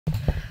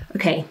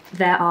Okay,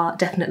 there are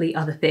definitely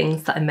other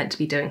things that I'm meant to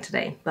be doing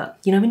today, but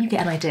you know when you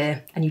get an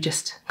idea and you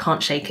just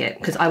can't shake it?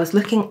 Because I was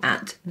looking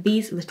at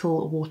these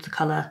little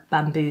watercolour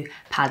bamboo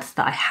pads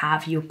that I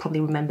have. You'll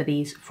probably remember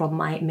these from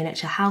my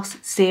miniature house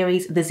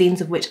series, the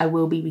zines of which I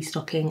will be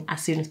restocking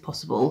as soon as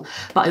possible.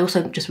 But I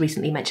also just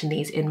recently mentioned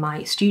these in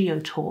my studio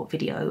tour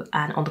video,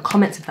 and on the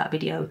comments of that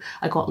video,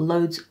 I got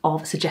loads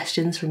of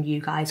suggestions from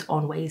you guys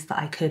on ways that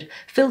I could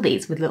fill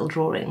these with little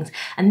drawings.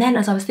 And then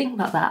as I was thinking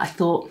about that, I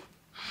thought,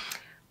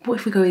 what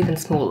if we go even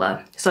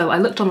smaller? So I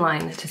looked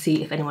online to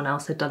see if anyone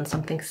else had done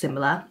something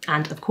similar,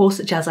 and of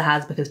course Jazza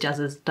has, because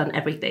Jazza's done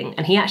everything,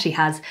 and he actually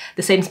has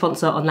the same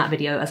sponsor on that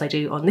video as I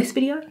do on this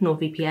video,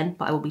 NordVPN,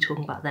 but I will be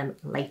talking about them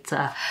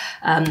later.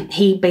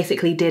 He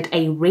basically did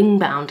a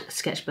ring-bound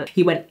sketchbook.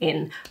 He went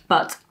in,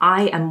 but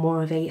I am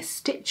more of a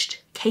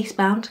stitched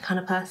case-bound kind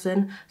of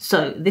person,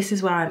 so this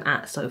is where I'm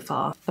at so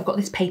far. I've got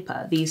this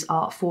paper. These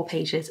are 4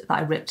 pages that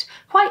I ripped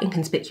quite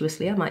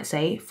inconspicuously, I might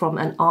say, from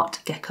an Art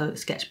Gecko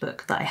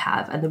sketchbook that I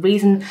have, and the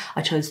reason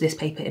I chose this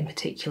paper in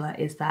particular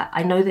is that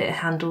I know that it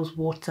handles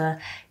water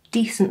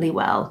decently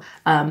well,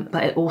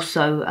 but it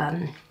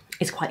also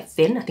is quite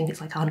thin. I think it's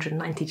like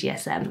 190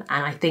 GSM, and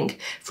I think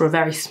for a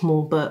very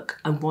small book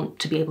I want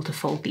to be able to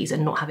fold these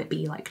and not have it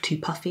be like too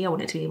puffy. I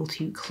want it to be able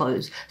to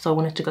close, so I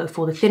wanted to go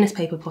for the thinnest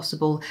paper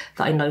possible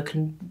that I know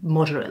can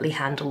moderately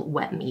handle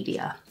wet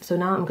media. So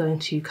now I'm going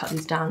to cut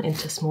these down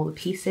into smaller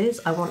pieces.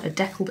 I want a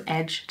deckled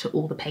edge to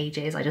all the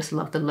pages. I just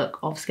love the look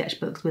of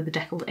sketchbooks with the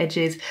deckled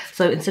edges,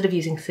 so instead of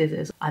using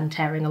scissors I'm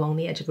tearing along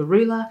the edge of a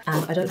ruler,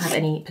 and I don't have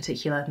any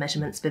particular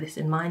measurements for this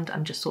in mind.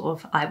 I'm just sort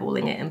of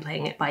eyeballing it and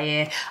playing it by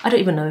ear. I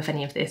don't even know if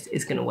any of this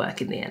is going to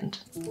work in the end.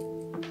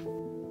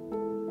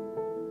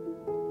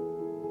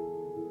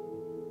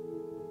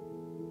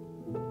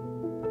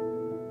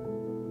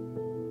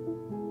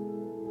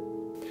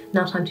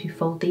 Now time to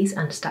fold these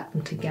and stack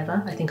them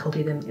together. I think I'll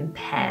do them in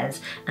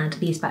pairs, and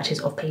these batches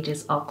of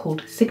pages are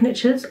called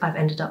signatures. I've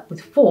ended up with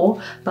 4,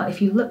 but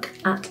if you look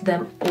at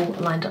them all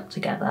lined up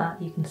together,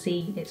 you can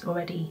see it's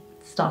already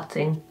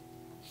starting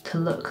to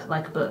look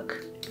like a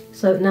book.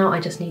 So now I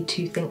just need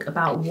to think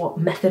about what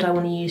method I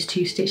want to use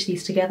to stitch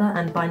these together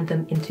and bind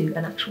them into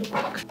an actual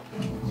book.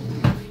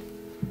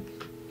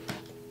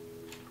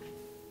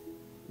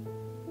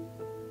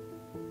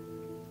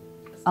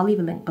 I'll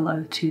leave a link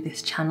below to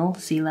this channel,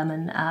 Sea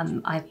Lemon.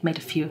 I've made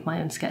a few of my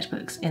own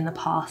sketchbooks in the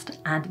past,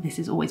 and this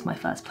is always my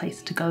first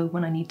place to go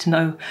when I need to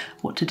know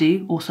what to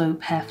do. Also,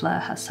 Pear Fleur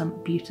has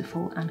some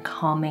beautiful and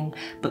calming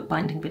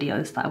bookbinding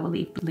videos that I will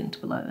leave linked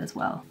below as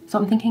well. So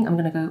I'm thinking I'm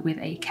going to go with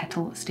a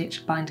kettle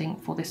stitch binding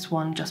for this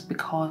one, just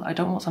because I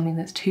don't want something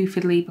that's too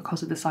fiddly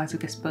because of the size of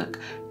this book,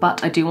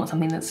 but I do want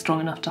something that's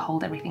strong enough to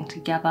hold everything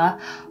together.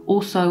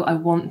 Also, I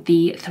want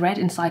the thread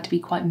inside to be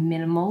quite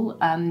minimal,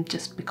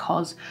 just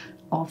because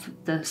of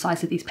the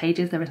size of these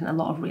pages. There isn't a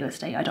lot of real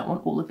estate. I don't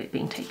want all of it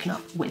being taken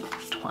up with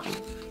twine.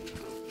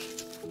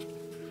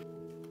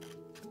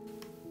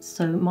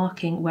 So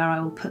marking where I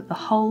will put the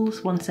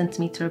holes 1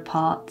 centimetre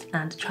apart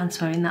and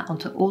transferring that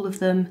onto all of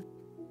them.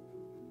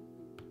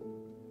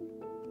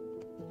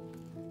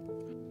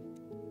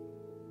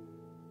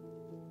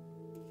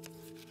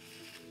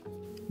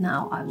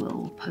 Now I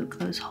will poke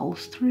those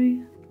holes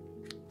through.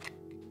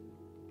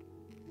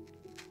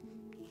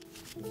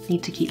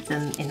 Need to keep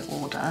them in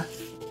order.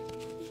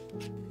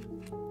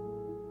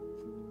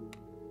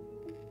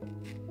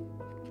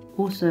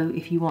 Also,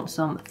 if you want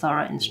some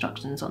thorough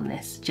instructions on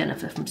this,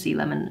 Jennifer from Sea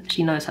Lemon,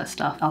 she knows her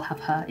stuff. I'll have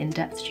her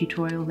in-depth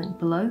tutorial linked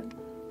below.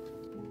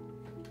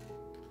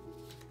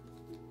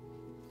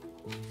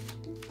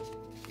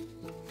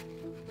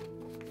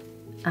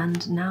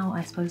 And now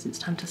I suppose it's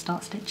time to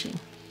start stitching.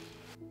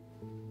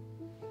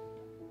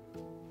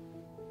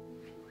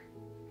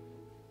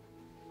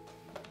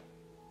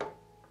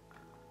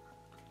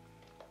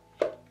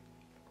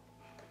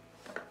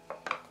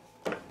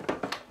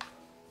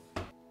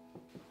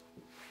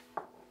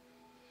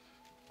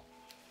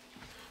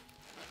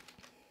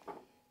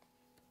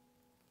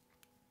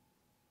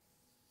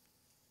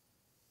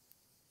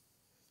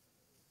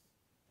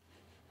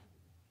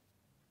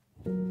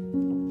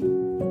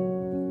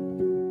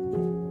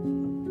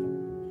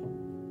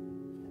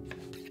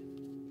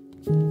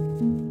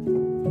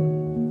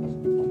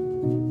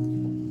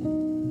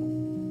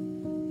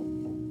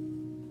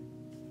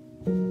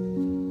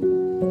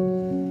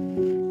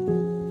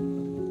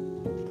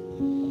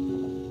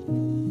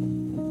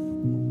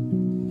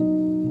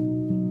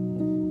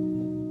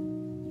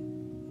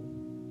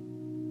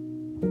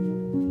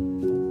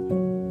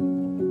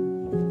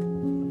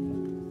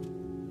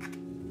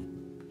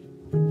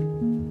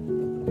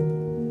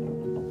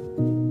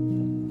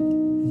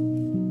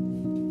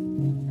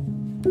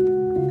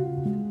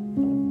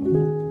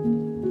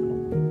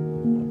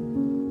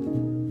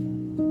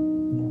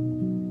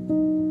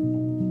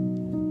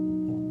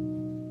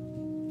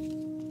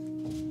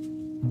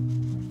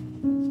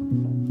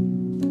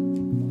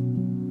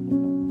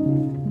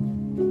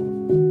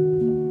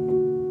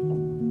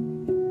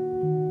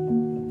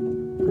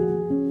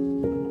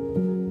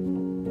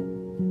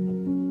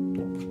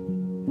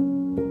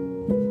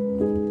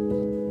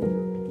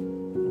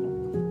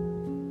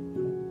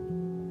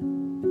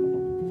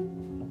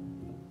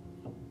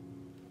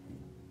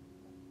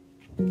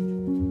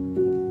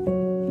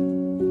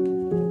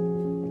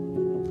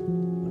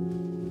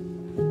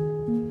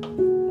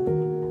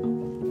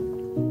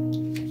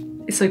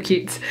 It's so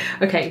cute.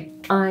 Okay,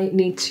 I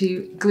need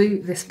to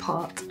glue this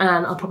part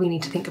and I'll probably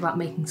need to think about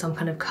making some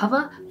kind of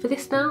cover for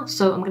this now.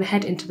 So I'm gonna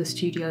head into the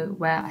studio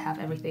where I have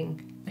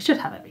everything, I should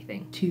have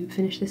everything, to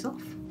finish this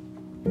off.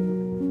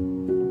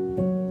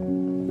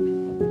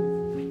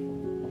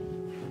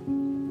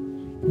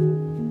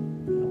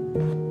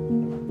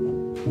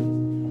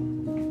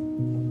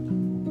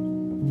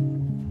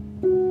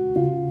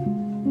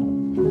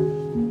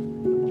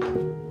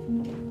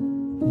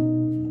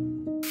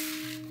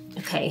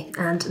 Okay,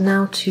 and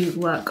now to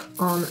work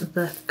on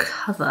the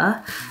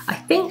cover. I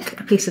think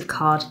a piece of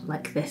card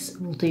like this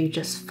will do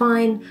just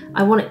fine.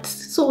 I want it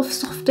sort of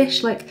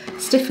softish, like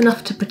stiff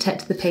enough to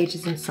protect the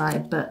pages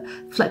inside, but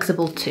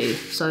flexible too.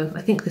 So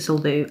I think this will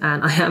do,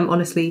 and I am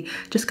honestly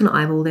just gonna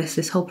eyeball this.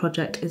 This whole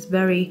project is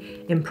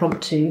very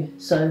impromptu,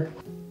 so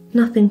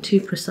nothing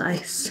too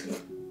precise.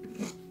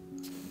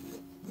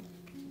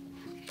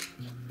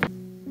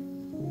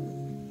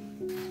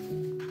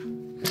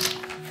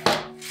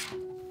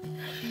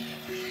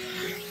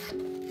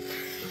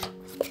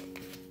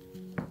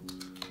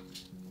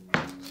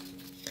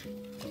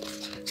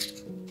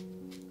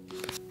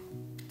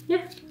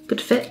 Good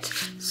fit.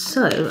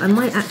 So I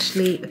might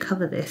actually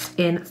cover this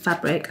in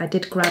fabric. I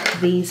did grab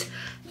these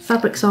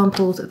fabric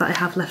samples that I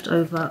have left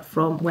over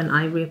from when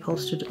I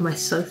reupholstered my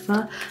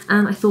sofa,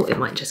 and I thought it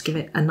might just give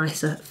it a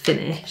nicer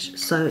finish.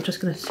 So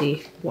just gonna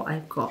see what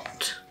I've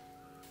got.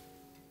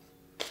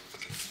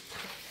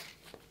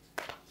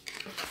 I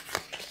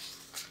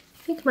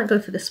think I might go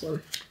for this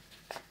one.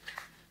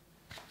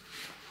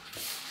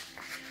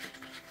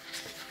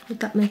 Would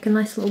that make a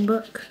nice little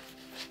book?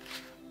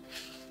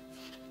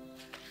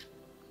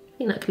 I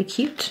think that could be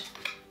cute.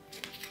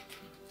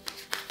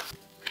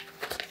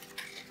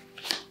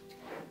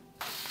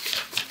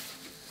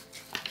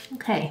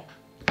 Okay,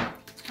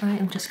 I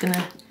am just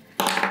gonna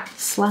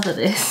slather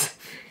this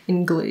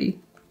in glue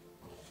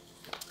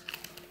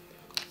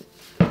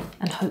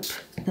and hope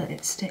that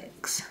it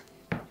sticks.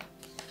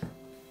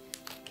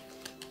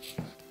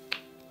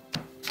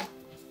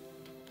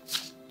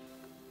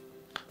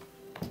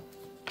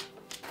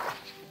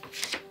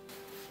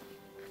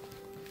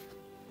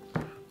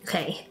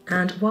 Okay,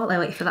 and while I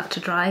wait for that to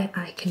dry,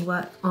 I can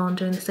work on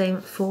doing the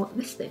same for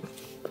this thing.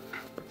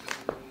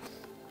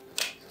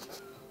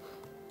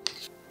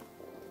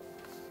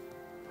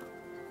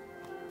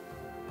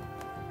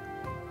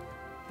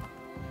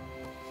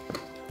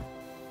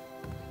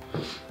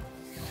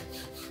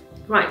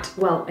 Right,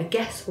 well, I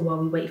guess while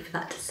we wait for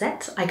that to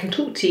set, I can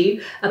talk to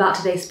you about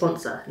today's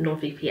sponsor,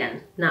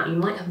 NordVPN. Now, you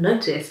might have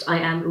noticed I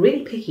am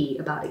really picky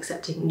about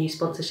accepting new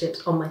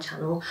sponsorships on my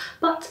channel,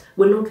 but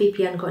when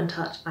NordVPN got in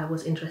touch, I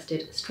was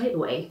interested straight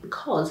away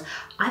because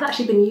I've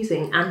actually been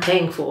using and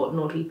paying for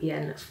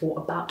NordVPN for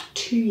about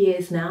 2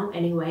 years now.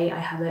 Anyway, I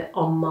have it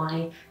on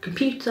my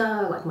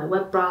computer, like my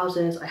web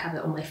browsers, I have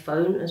it on my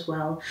phone as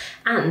well,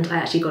 and I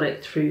actually got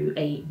it through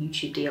a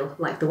YouTube deal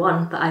like the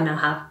one that I now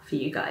have for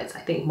you guys. I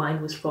think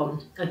mine was from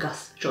a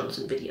Gus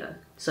Johnson video.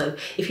 So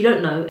if you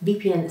don't know,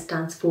 VPN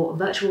stands for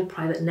Virtual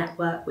Private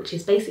Network, which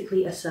is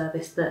basically a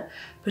service that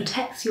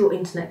protects your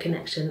internet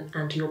connection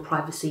and your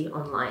privacy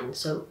online.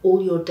 So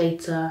all your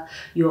data,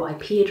 your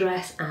IP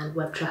address and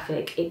web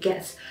traffic, it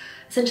gets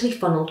essentially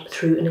funneled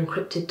through an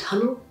encrypted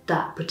tunnel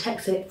that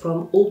protects it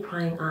from all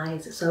prying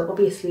eyes. So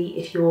obviously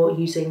if you're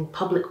using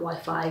public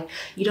Wi-Fi,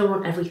 you don't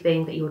want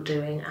everything that you're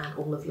doing and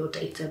all of your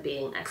data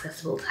being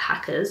accessible to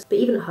hackers. But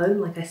even at home,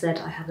 like I said,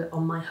 I have it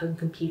on my home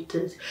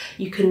computers.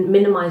 You can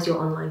minimize your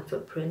online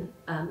footprint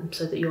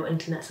so that your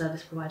internet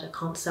service provider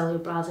can't sell your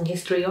browsing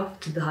history off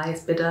to the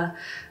highest bidder.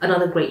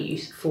 Another great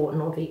use for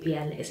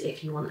NordVPN is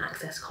if you want to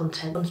access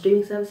content on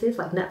streaming services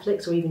like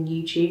Netflix or even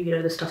YouTube, you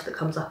know, the stuff that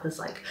comes up as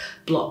like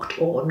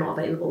blocked or not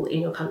available in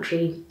your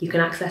country. You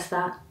can access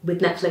that. With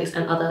Netflix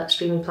and other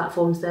streaming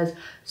platforms, there's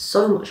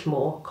so much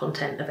more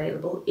content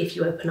available if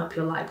you open up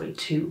your library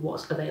to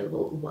what's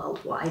available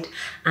worldwide.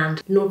 And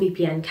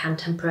NordVPN can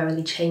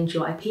temporarily change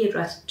your IP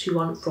address to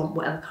one from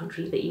whatever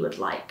country that you would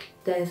like.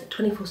 There's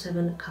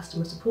 24/7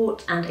 customer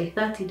support and a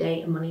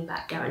 30-day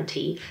money-back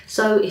guarantee.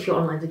 So if your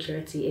online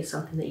security is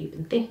something that you've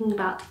been thinking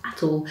about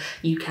at all,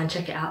 you can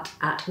check it out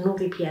at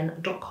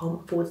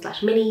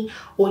nordvpn.com/mini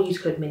or use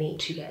code MINI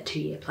to get a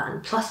 2-year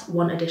plan plus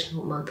 1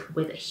 additional month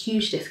with a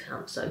huge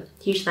discount. So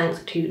huge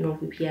thanks to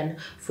NordVPN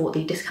for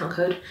the discount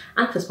code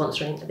and for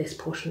sponsoring this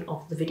portion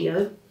of the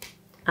video.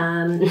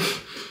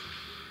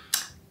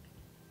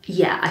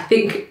 Yeah, I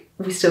think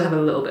we still have a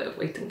little bit of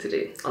waiting to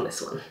do on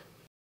this one.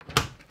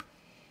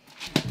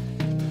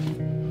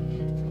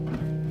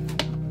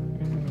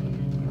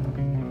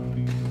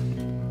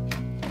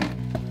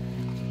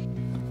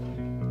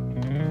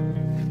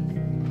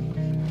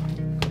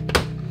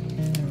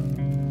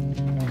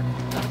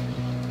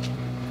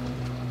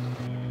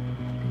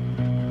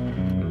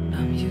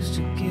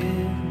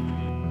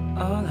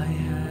 All I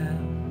have,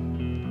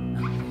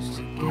 I'm used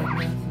to get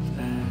nothing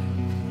back.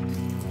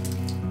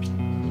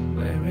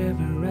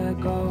 Wherever I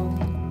go,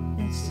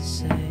 it's the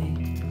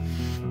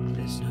same.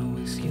 There's no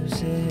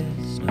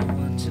excuses, no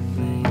one to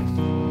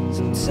blame.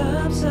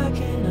 Sometimes I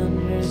can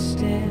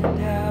understand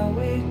how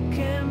it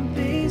can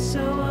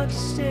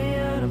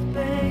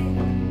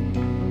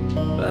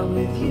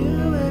with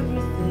you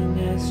everything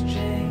has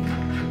changed.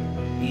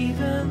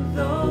 Even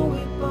though we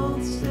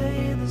both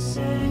stay the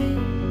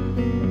same.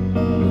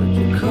 Would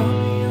you call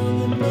me on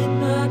the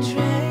midnight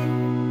train?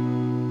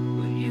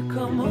 Would you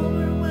come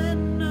over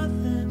when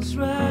nothing's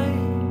right?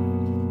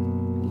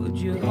 Would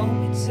you hold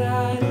me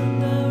tight in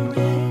the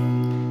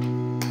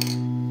rain?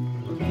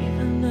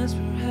 Even as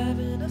we're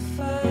having a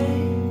fight.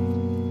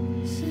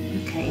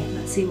 Okay,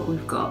 let's see what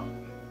we've got.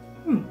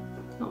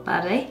 Not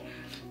bad, eh?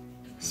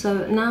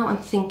 So now I'm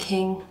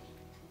thinking,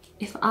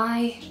 if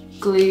I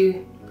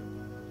glue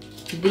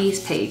these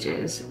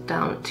pages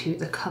down to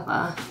the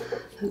cover,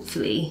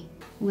 hopefully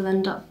we'll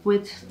end up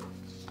with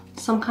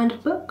some kind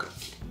of book.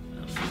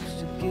 I used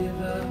to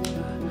give up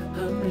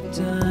 100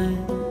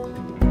 times.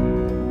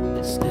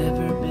 It's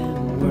never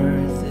been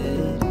worth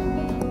it.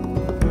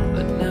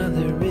 But now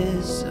there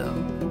is so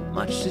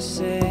much to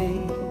say.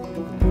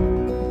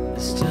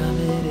 This time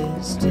it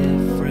is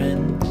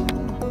different.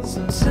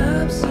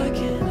 Sometimes I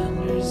can't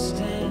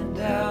understand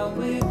how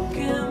it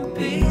can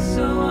be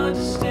so hard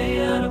to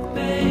stay out of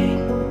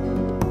pain.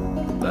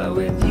 But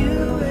with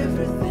you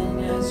everything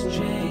has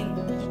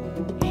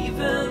changed,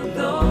 even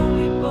though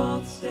we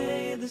both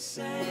stay the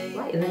same.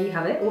 Right, and there you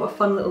have it. What a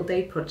fun little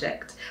day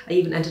project. I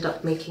even ended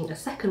up making a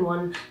second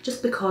one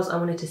just because I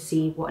wanted to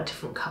see what a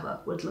different cover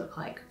would look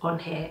like on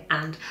here,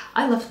 and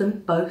I love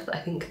them both. I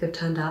think they've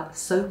turned out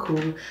so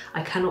cool.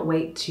 I cannot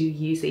wait to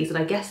use these, and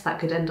I guess that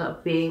could end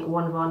up being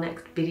one of our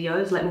next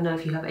videos. Let me know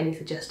if you have any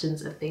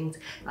suggestions of things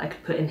that I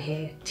could put in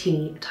here,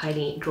 teeny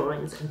tiny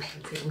drawings and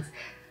paintings.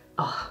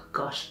 Oh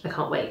gosh, I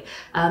can't wait.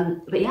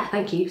 But yeah,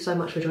 thank you so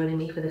much for joining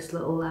me for this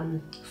little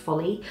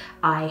folly.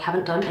 I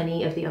haven't done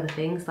any of the other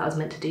things that I was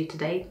meant to do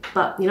today,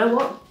 but you know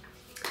what?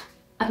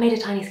 I've made a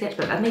tiny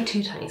sketchbook. I've made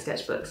 2 tiny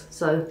sketchbooks,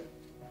 so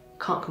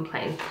can't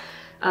complain.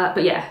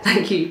 But yeah,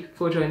 thank you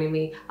for joining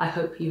me. I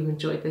hope you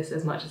enjoyed this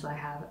as much as I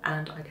have,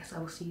 and I guess I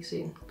will see you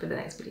soon for the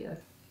next video.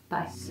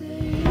 Bye.